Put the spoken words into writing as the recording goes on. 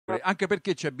anche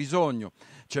perché c'è bisogno,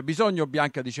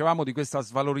 Bianca, dicevamo di questa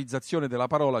svalorizzazione della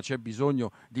parola, c'è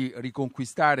bisogno di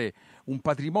riconquistare un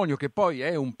patrimonio che poi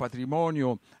è un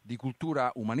patrimonio di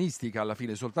cultura umanistica alla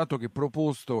fine, soltanto che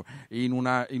proposto in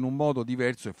un modo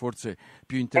diverso e forse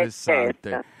più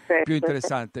interessante. Più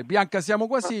interessante. Bianca, siamo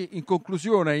quasi in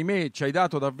conclusione, ahimè, ci hai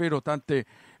dato davvero tante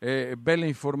belle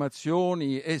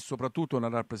informazioni e soprattutto una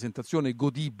rappresentazione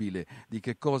godibile di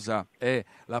che cosa è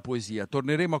la poesia.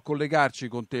 Torneremo a collegarci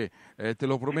con te, te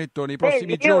lo prometto, nei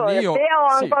prossimi giorni. Se ho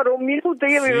ancora un minuto,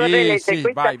 io vi vorrei leggere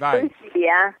questa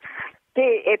poesia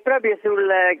che è proprio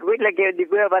quella di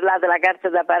cui ho parlato, la carta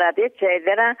da parati,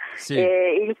 eccetera, che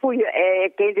è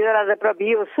intitolata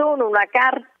proprio Io sono una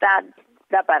carta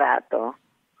da parato.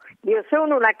 Io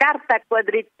sono una carta a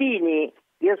quadrettini,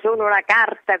 io sono una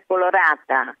carta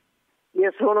colorata,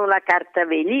 io sono una carta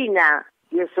velina,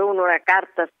 io sono una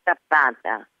carta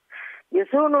stappata, io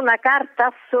sono una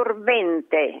carta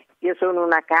assorbente, io sono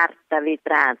una carta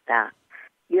vetrata,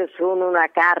 io sono una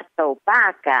carta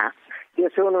opaca, io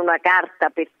sono una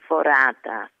carta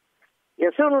perforata,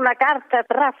 io sono una carta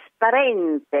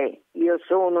trasparente, io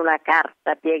sono una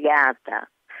carta piegata.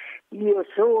 Io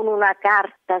sono una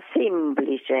carta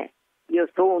semplice, io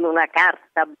sono una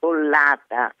carta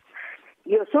bollata,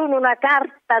 io sono una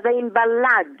carta da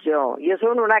imballaggio, io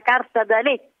sono una carta da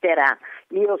lettera,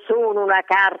 io sono una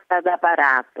carta da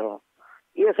parato,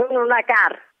 io sono una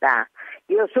carta,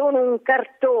 io sono un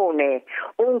cartone,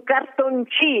 un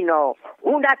cartoncino,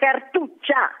 una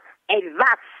cartuccia e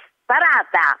va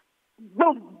sparata!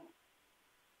 Boom!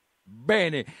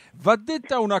 Bene, va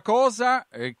detta una cosa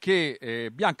che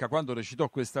Bianca, quando recitò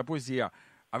questa poesia,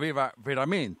 aveva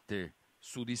veramente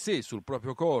su di sé, sul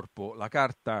proprio corpo, la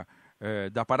carta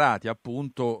da parati,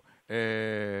 appunto,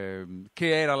 che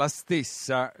era la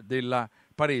stessa della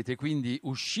parete, quindi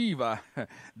usciva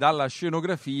dalla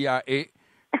scenografia e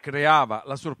creava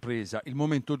la sorpresa, il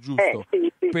momento giusto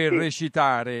per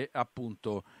recitare,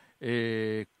 appunto,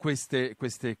 questi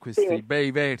bei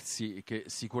versi che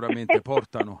sicuramente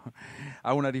portano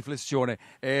a una riflessione.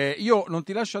 Io non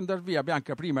ti lascio andare via,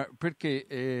 Bianca, prima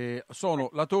perché sono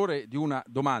l'autore di una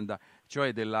domanda,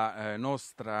 cioè della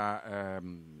nostra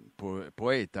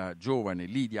poeta giovane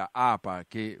Lidia Apa,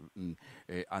 che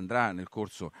andrà nel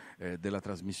corso della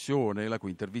trasmissione, la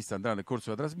cui intervista andrà nel corso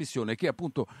della trasmissione, che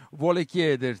appunto vuole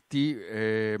chiederti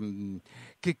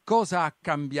che cosa ha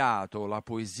cambiato la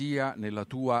poesia nella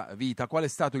tua vita, qual è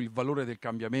stato il valore del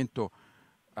cambiamento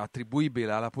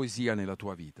attribuibile alla poesia nella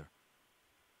tua vita?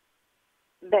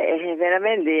 Beh,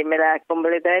 veramente me l'ha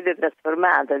completamente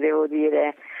trasformata, devo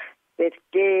dire,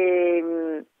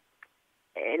 perché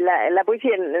la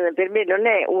poesia per me non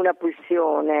è una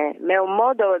pulsione, ma è un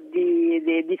modo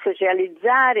di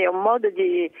socializzare, è un modo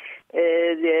di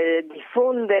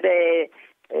diffondere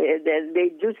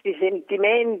dei giusti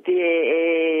sentimenti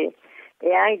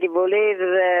e anche voler,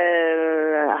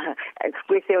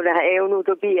 questa è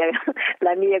un'utopia,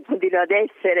 la mia continua ad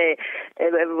essere,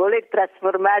 voler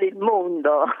trasformare il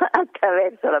mondo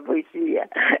attraverso la poesia.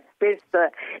 Questo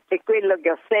è quello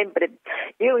che ho sempre.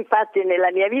 Io infatti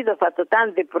nella mia vita ho fatto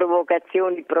tante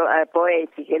provocazioni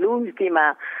poetiche,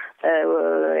 l'ultima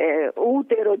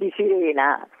Utero di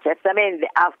Sirena, certamente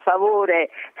a favore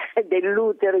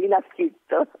dell'utero in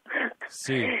affitto,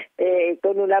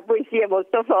 con una poesia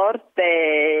molto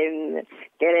forte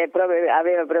che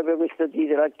aveva proprio questo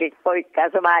titolo, che poi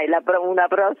casomai una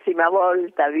prossima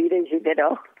volta vi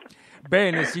reciterò.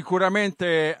 Bene,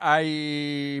 sicuramente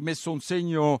hai messo un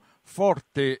segno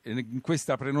forte in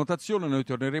questa prenotazione, noi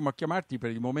torneremo a chiamarti,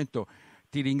 per il momento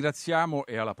ti ringraziamo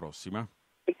e alla prossima.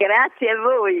 Grazie a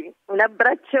voi, un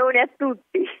abbraccione a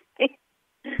tutti.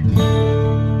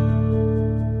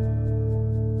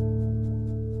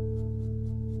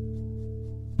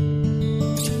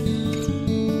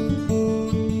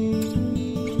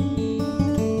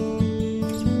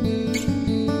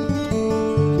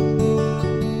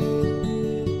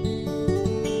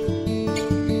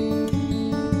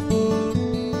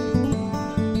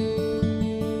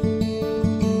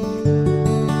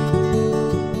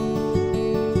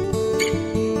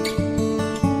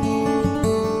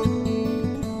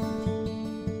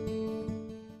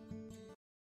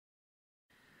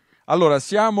 Allora,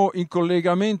 siamo in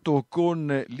collegamento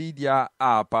con Lidia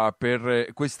Apa per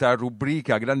questa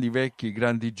rubrica Grandi Vecchi,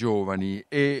 Grandi Giovani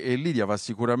e Lidia va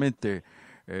sicuramente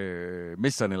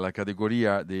messa nella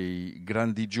categoria dei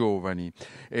grandi giovani.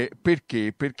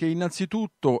 Perché? Perché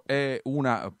innanzitutto è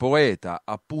una poeta,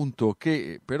 appunto,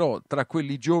 che però tra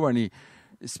quelli giovani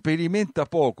sperimenta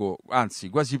poco, anzi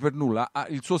quasi per nulla.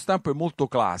 Il suo stampo è molto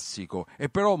classico e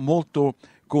però molto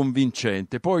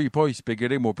convincente. Poi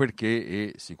spiegheremo perché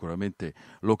e sicuramente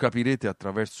lo capirete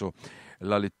attraverso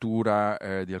la lettura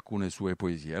di alcune sue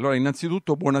poesie. Allora,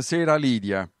 innanzitutto, buonasera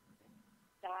Lidia.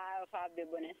 Ciao Fabio,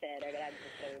 buonasera, grazie.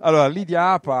 Allora,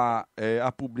 Lidia Apa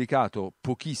ha pubblicato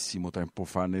pochissimo tempo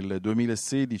fa, nel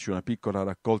 2016, una piccola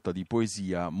raccolta di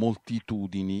poesia,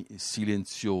 Moltitudini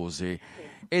silenziose,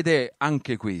 ed è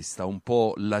anche questa un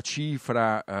po' la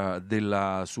cifra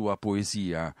della sua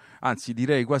poesia, anzi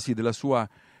direi quasi della sua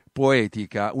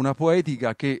poetica, una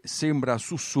poetica che sembra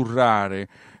sussurrare,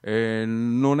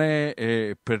 non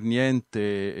è per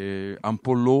niente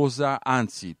ampollosa,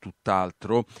 anzi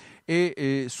tutt'altro,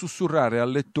 e sussurrare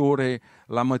al lettore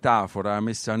la metafora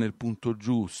messa nel punto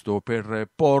giusto per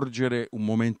porgere un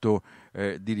momento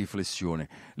di riflessione.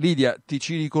 Lidia, ti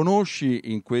ci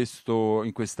riconosci in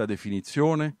questa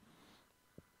definizione?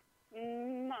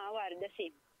 Ma guarda,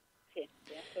 sì,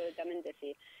 assolutamente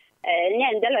sì.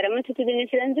 Niente, allora, Moltitudini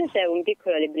silenziose è un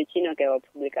piccolo libricino che ho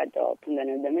pubblicato appunto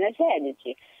nel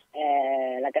 2016.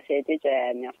 La casa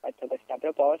editrice mi ha fatto questa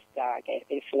proposta, che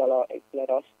è il filo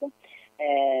rosso.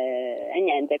 E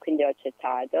niente, quindi ho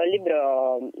accettato. Il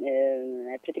libro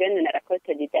è praticamente una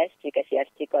raccolta di testi che si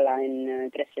articola in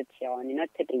 3 sezioni: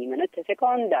 notte prima, notte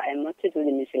seconda e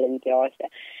moltitudini silenziose.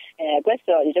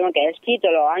 Questo diciamo che è il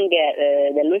titolo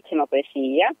anche dell'ultima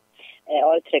poesia,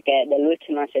 oltre che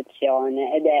dell'ultima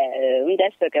sezione, ed è un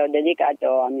testo che ho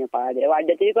dedicato a mio padre.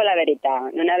 Guarda, ti dico la verità,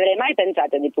 non avrei mai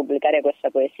pensato di pubblicare questa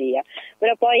poesia,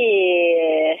 però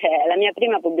poi la mia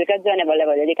prima pubblicazione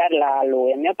volevo dedicarla a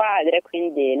lui, a mio padre,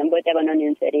 quindi non potevo non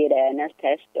inserire nel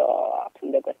testo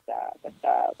appunto questa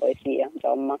poesia,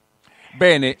 insomma.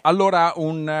 Bene, allora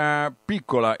una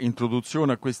piccola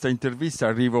introduzione a questa intervista,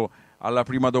 arrivo alla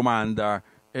prima domanda.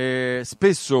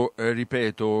 Spesso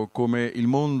ripeto come il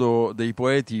mondo dei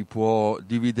poeti può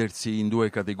dividersi in 2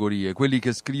 categorie: quelli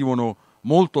che scrivono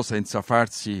molto senza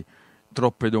farsi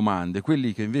troppe domande,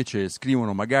 quelli che invece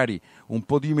scrivono magari un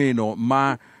po' di meno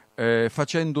ma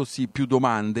facendosi più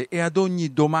domande, e ad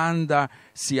ogni domanda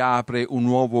si apre un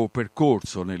nuovo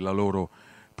percorso nella loro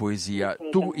poesia.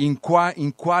 Tu in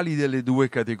quali delle 2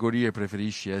 categorie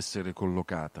preferisci essere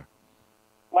collocata?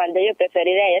 Guarda, io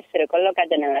preferirei essere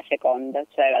collocata nella seconda,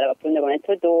 cioè appunto come hai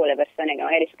detto tu, le persone che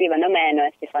magari scrivono meno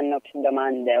e si fanno più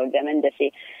domande, ovviamente sì,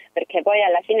 perché poi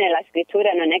alla fine la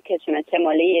scrittura non è che ci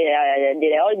mettiamo lì a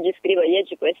dire oggi scrivo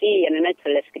 10 poesie e mi metto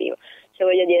e le scrivo, cioè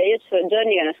voglio dire, io ci sono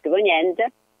giorni che non scrivo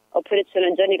niente, oppure ci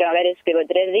sono giorni che magari scrivo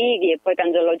 3 righe e poi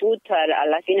cancello tutto,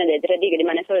 alla fine dei 3 righe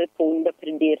rimane solo il punto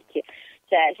per dirti.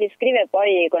 Cioè, si scrive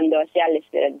poi quando si ha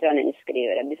l'ispirazione di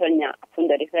scrivere, bisogna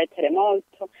appunto riflettere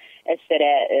molto,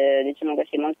 essere diciamo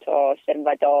così molto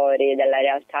osservatori della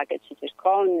realtà che ci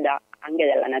circonda, anche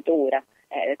della natura.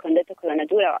 Il contatto con la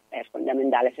natura è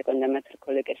fondamentale secondo me per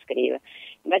quello che scrive.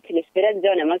 Infatti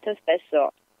l'ispirazione molto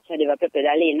spesso ci arriva proprio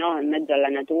da lì, no? In mezzo alla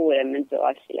natura, in mezzo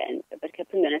al silenzio, perché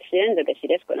appunto è nel silenzio che si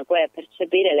riescono poi a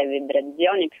percepire le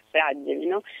vibrazioni più fragili,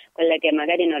 no? Quelle che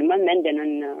magari normalmente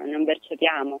non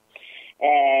percepiamo.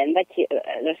 Infatti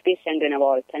lo scrissi anche una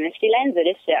volta, nel silenzio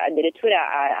riesce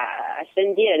addirittura a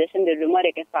sentire ad esempio il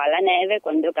rumore che fa la neve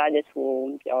quando cade su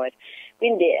un fiore,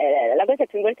 quindi la cosa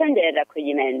più importante è il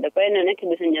raccoglimento. Poi non è che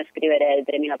bisogna scrivere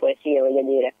 3.000 poesie, voglio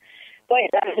dire, poi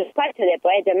la maggior parte dei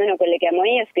poeti, almeno quelli che amo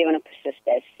io, scrivono per se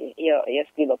stessi. Io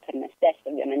scrivo per me stessa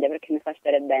ovviamente, perché mi fa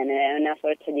stare bene, è una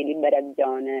sorta di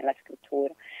liberazione la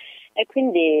scrittura, e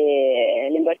quindi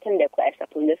l'importante è questo,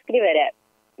 appunto, scrivere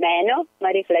meno, ma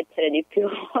riflettere di più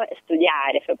e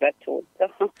studiare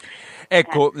soprattutto.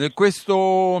 Ecco,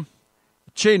 questo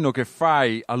cenno che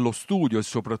fai allo studio e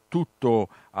soprattutto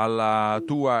alla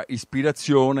tua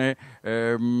ispirazione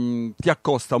ti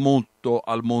accosta molto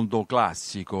al mondo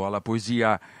classico, alla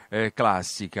poesia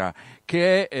classica,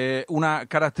 che è una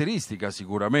caratteristica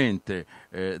sicuramente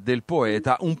del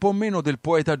poeta, un po' meno del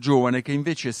poeta giovane, che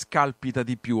invece scalpita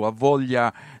di più, ha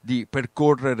voglia di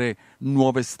percorrere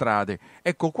nuove strade.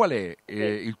 Ecco, qual è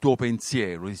il tuo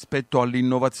pensiero rispetto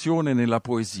all'innovazione nella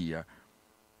poesia?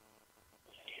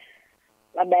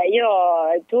 Vabbè,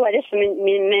 tu adesso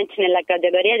mi metti nella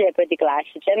categoria dei poeti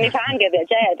classici, e mi fa anche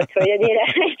piacere, perché voglio dire,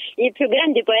 i più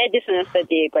grandi poeti sono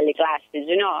stati quelli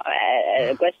classici, no?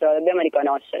 Questo lo dobbiamo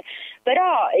riconoscere.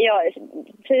 Però io,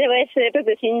 se devo essere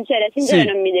proprio sincera, sì,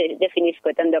 non mi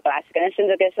definisco tanto classica, nel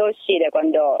senso che so uscire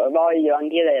quando voglio,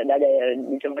 anch'io da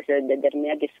diciamo,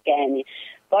 determinati schemi.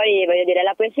 Poi voglio dire,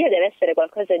 la poesia deve essere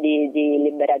qualcosa di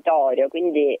liberatorio,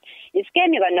 quindi gli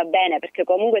schemi vanno bene perché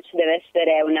comunque ci deve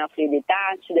essere una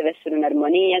fluidità, ci deve essere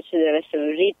un'armonia, ci deve essere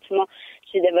un ritmo,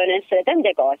 ci devono essere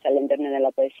tante cose all'interno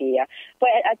della poesia. Poi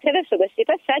attraverso questi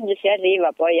passaggi si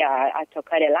arriva poi a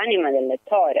toccare l'anima del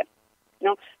lettore.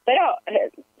 no? Però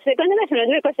secondo me sono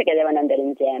due cose che devono andare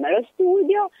insieme, lo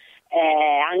studio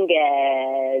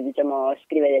anche, diciamo,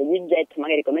 scrivere degli jet,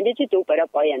 magari come dici tu, però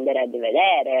poi andare a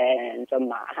rivedere,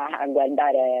 insomma, a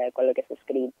guardare quello che c'è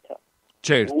scritto.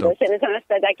 Certo. Non so se ne sono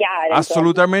stata chiara.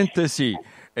 Assolutamente sì.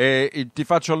 Ti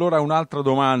faccio allora un'altra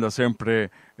domanda sempre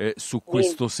su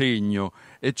questo segno,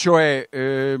 e cioè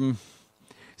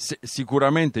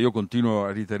sicuramente io continuo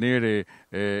a ritenere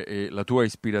la tua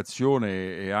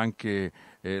ispirazione e anche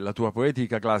la tua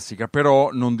poetica classica, però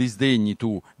non disdegni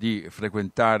tu di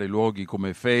frequentare luoghi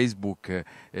come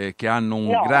Facebook che hanno un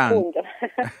grande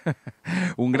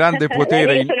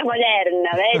potere. Vedi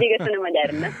che sono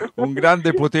moderna. Un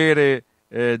grande potere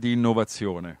di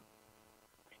innovazione.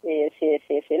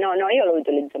 Sì. No, io lo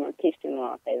utilizzo moltissimo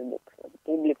a Facebook,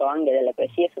 pubblico anche delle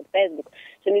poesie su Facebook.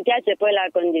 Se mi piace poi la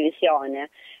condivisione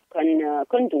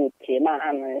con tutti, ma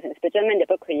specialmente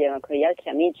poi con gli altri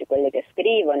amici, quelli che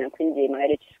scrivono, quindi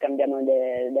magari ci scambiamo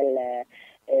delle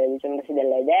diciamo così,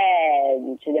 delle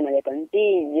idee, ci diamo dei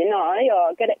consigli. No,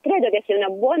 io credo che sia una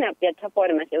buona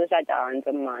piattaforma se usata,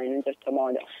 insomma, in un certo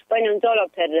modo. Poi non solo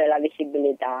per la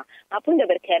visibilità, ma appunto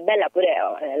perché è bella pure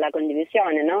la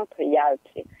condivisione, no? Con gli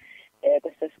altri.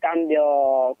 Questo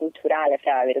scambio culturale,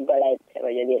 fra virgolette,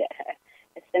 voglio dire,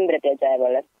 è sempre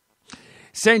piacevole.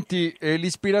 Senti,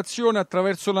 l'ispirazione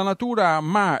attraverso la natura,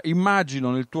 ma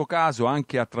immagino nel tuo caso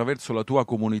anche attraverso la tua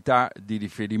comunità di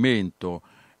riferimento,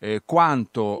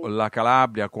 quanto la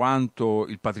Calabria, quanto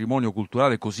il patrimonio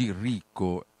culturale così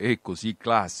ricco e così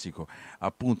classico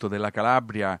appunto della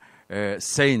Calabria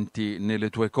senti nelle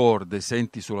tue corde,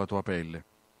 senti sulla tua pelle.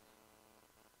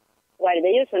 Guarda,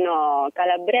 io sono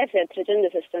calabrese a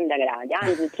 360 gradi,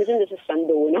 anzi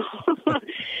 361.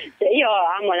 Cioè, io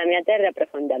amo la mia terra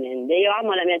profondamente, io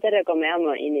amo la mia terra come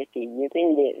amo i miei figli,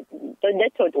 quindi ti ho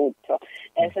detto tutto.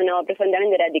 Sono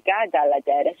profondamente radicata alla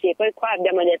terra. Sì, poi qua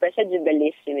abbiamo dei paesaggi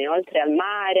bellissimi, oltre al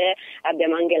mare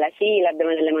abbiamo anche la Sila,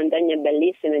 abbiamo delle montagne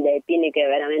bellissime, dei pini che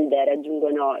veramente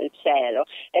raggiungono il cielo,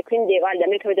 e quindi guarda,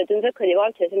 mi è capitato un sacco di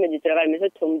volte sempre di trovarmi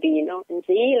sotto un pino in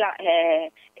Sila,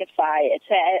 che fai?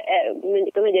 Cioè,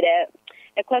 come dire,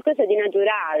 è qualcosa di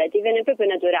naturale, ti viene proprio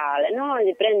naturale, no?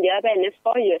 Ti prendi la penna e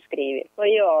foglio e scrivi.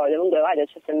 Poi io dovunque vado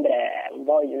c'è sempre un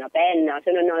foglio, una penna,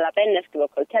 se non ho la penna scrivo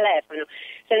col telefono,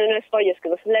 se non ho il foglio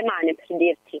scrivo sulle mani, per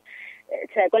dirti.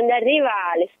 Cioè, quando arriva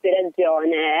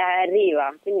l'ispirazione,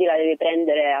 arriva, quindi la devi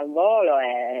prendere al volo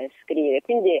e scrivere.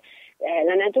 Quindi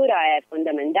la natura è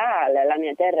fondamentale, la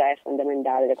mia terra è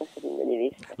fondamentale da questo punto di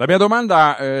vista. La mia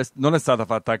domanda non è stata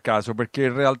fatta a caso, perché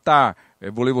in realtà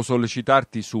volevo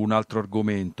sollecitarti su un altro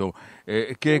argomento,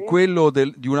 che è quello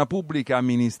di una pubblica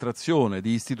amministrazione,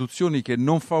 di istituzioni che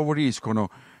non favoriscono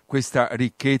questa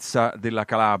ricchezza della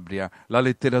Calabria, la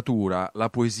letteratura, la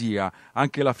poesia,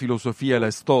 anche la filosofia e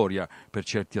la storia per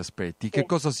certi aspetti. Che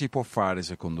cosa si può fare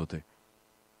secondo te?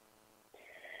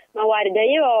 Ma guarda,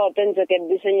 io penso che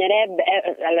bisognerebbe,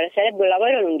 allora sarebbe un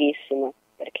lavoro lunghissimo,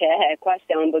 perché qua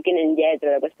stiamo un pochino indietro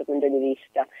da questo punto di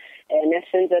vista, nel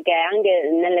senso che anche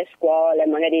nelle scuole,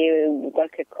 magari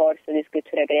qualche corso di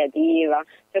scrittura creativa,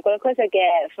 c'è qualcosa che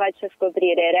faccia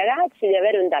scoprire ai ragazzi di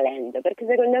avere un talento, perché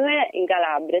secondo me in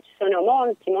Calabria ci sono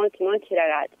molti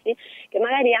ragazzi che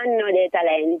magari hanno dei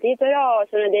talenti, però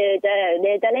sono dei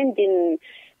talenti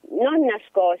non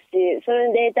nascosti, sono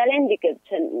dei talenti che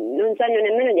non sanno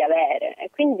nemmeno di avere,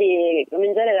 e quindi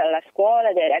cominciare dalla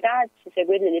scuola dei ragazzi,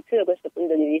 seguirli di più da questo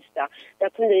punto di vista,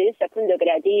 dal punto di vista appunto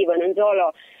creativo, non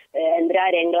solo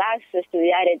entrare in classe,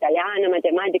 studiare italiano,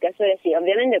 matematica, storia, sì,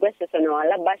 ovviamente queste sono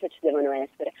alla base, ci devono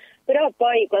essere, però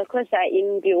poi qualcosa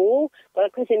in più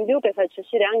che faccia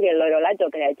uscire anche il loro lato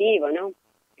creativo, no?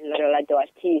 Il loro lato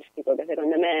artistico, che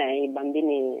secondo me i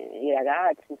bambini, i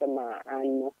ragazzi, insomma,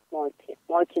 hanno,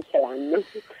 molti ce l'hanno.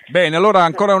 Bene, allora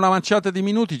ancora una manciata di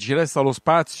minuti, ci resta lo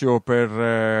spazio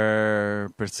per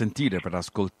sentire, per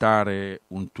ascoltare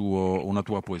una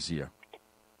tua poesia.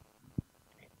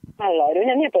 Allora,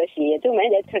 una mia poesia, tu mi hai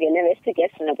detto che ne avresti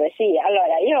chiesto una poesia,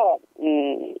 allora io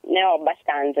ne ho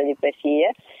abbastanza di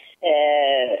poesie,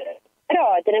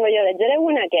 però te ne voglio leggere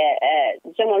una che è,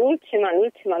 diciamo, l'ultima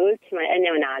è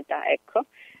neonata, ecco.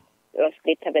 L'ho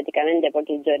scritta praticamente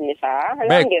pochi giorni fa.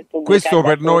 Questo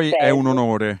per noi è un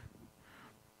onore.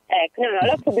 Ecco, no,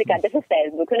 l'ho pubblicata su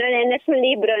Facebook, non è nessun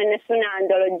libro, nessuna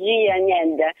antologia,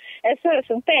 niente, è solo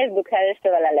su Facebook, adesso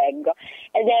ve la leggo.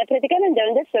 Ed è praticamente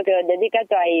un testo che ho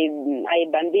dedicato ai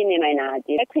bambini mai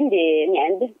nati, e quindi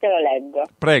niente, te lo leggo.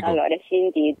 Prego. Allora, si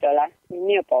intitola Il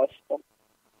mio posto,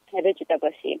 e recita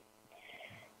così.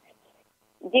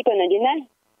 Dicono di me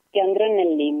che andrò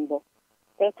nel limbo.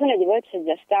 Qualcuno di voi c'è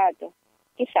già stato?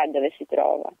 Chissà dove si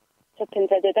trova. Ci ho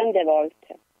pensato tante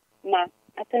volte, ma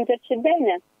a pensarci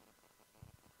bene,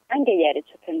 anche ieri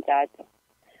ci ho pensato.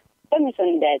 Poi mi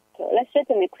sono detto,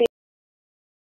 lasciatemi qui